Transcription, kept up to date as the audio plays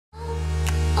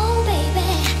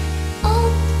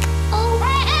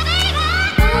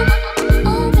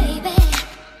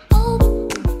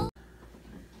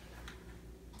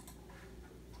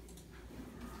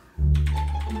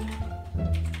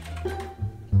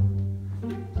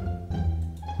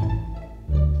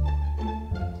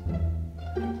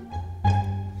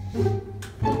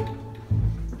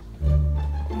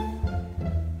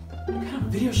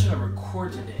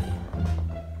today?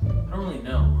 I don't really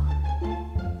know.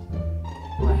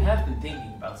 Well, I have been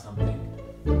thinking about something.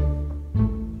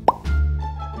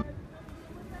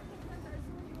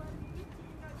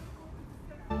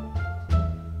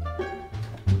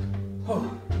 Oh,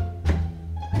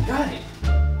 I got it!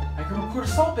 I can record a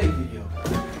Salt Bae video.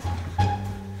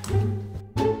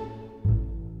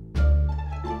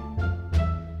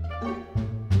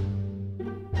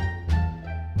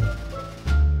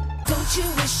 Don't you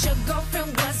wish your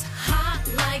girlfriend was hot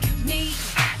like me?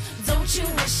 Don't you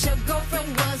wish your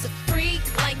girlfriend was a freak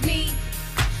like me?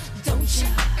 Don't you?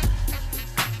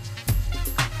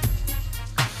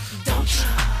 Don't you?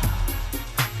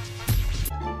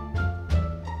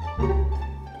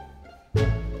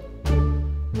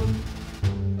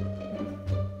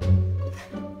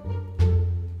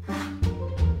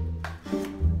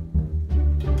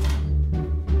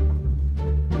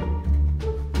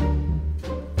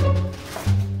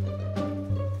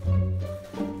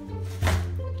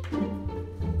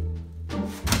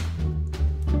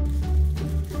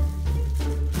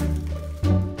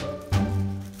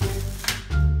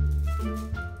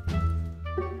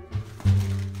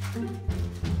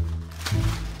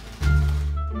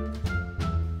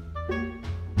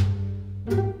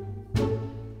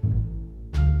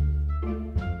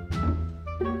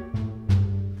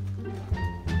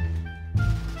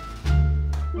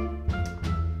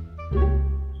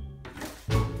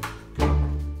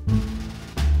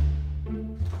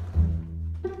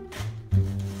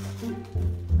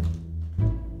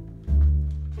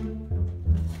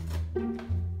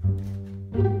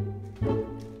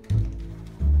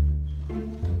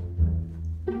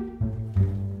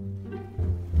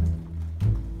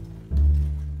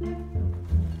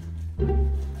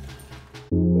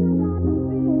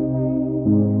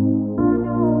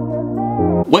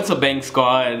 What's up, Bankz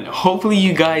Squad? Hopefully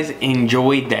you guys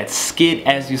enjoyed that skit.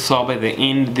 As you saw by the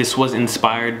end, this was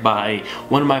inspired by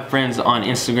one of my friends on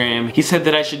Instagram. He said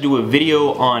that I should do a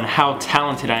video on how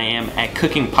talented I am at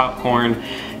cooking popcorn,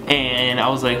 and I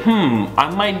was like, I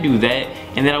might do that.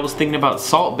 And then I was thinking about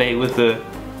Salt Bae with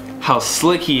how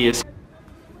slick he is.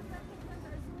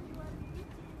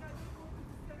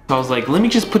 So I was like, let me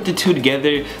just put the two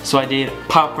together. So I did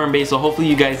popcorn Bae. So hopefully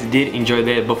you guys did enjoy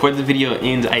that. Before the video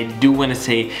ends, I do want to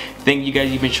say thank you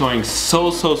guys. You've been showing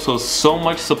so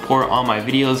much support on my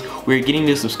videos. We're getting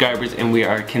new subscribers and we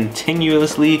are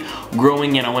continuously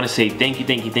growing, and I want to say thank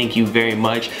you very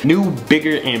much. New,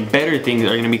 bigger and better things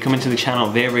are going to be coming to the channel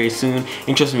very soon.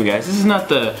 And trust me guys, this is not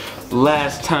the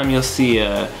last time you'll see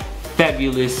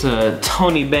fabulous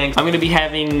Toni Bankz. I'm gonna be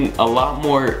having a lot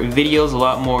more videos, a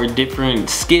lot more different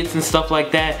skits and stuff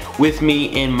like that with me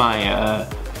in my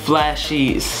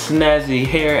flashy, snazzy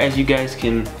hair, as you guys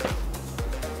can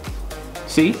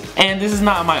see. And this is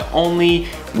not my only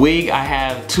wig. I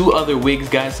have two other wigs,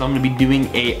 guys, so I'm gonna be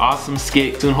doing a awesome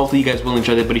skit soon. Hopefully you guys will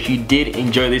enjoy that. But if you did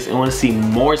enjoy this and want to see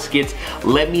more skits,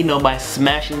 let me know by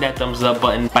smashing that thumbs up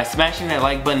button. By smashing that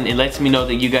like button, it lets me know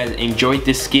that you guys enjoyed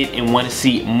this skit and want to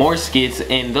see more skits.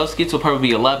 And those skits will probably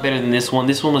be a lot better than this one.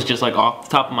 This one was just like off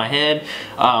the top of my head,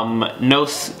 no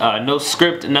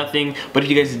script, nothing. But if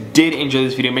you guys did enjoy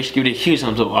this video, make sure to give it a huge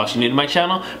thumbs up. Also, new to my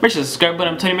channel, make sure to subscribe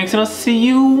button. I'm Toni Bankz, and I'll see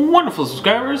you wonderful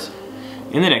subscribers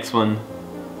in the next one.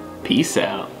 Peace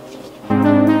out.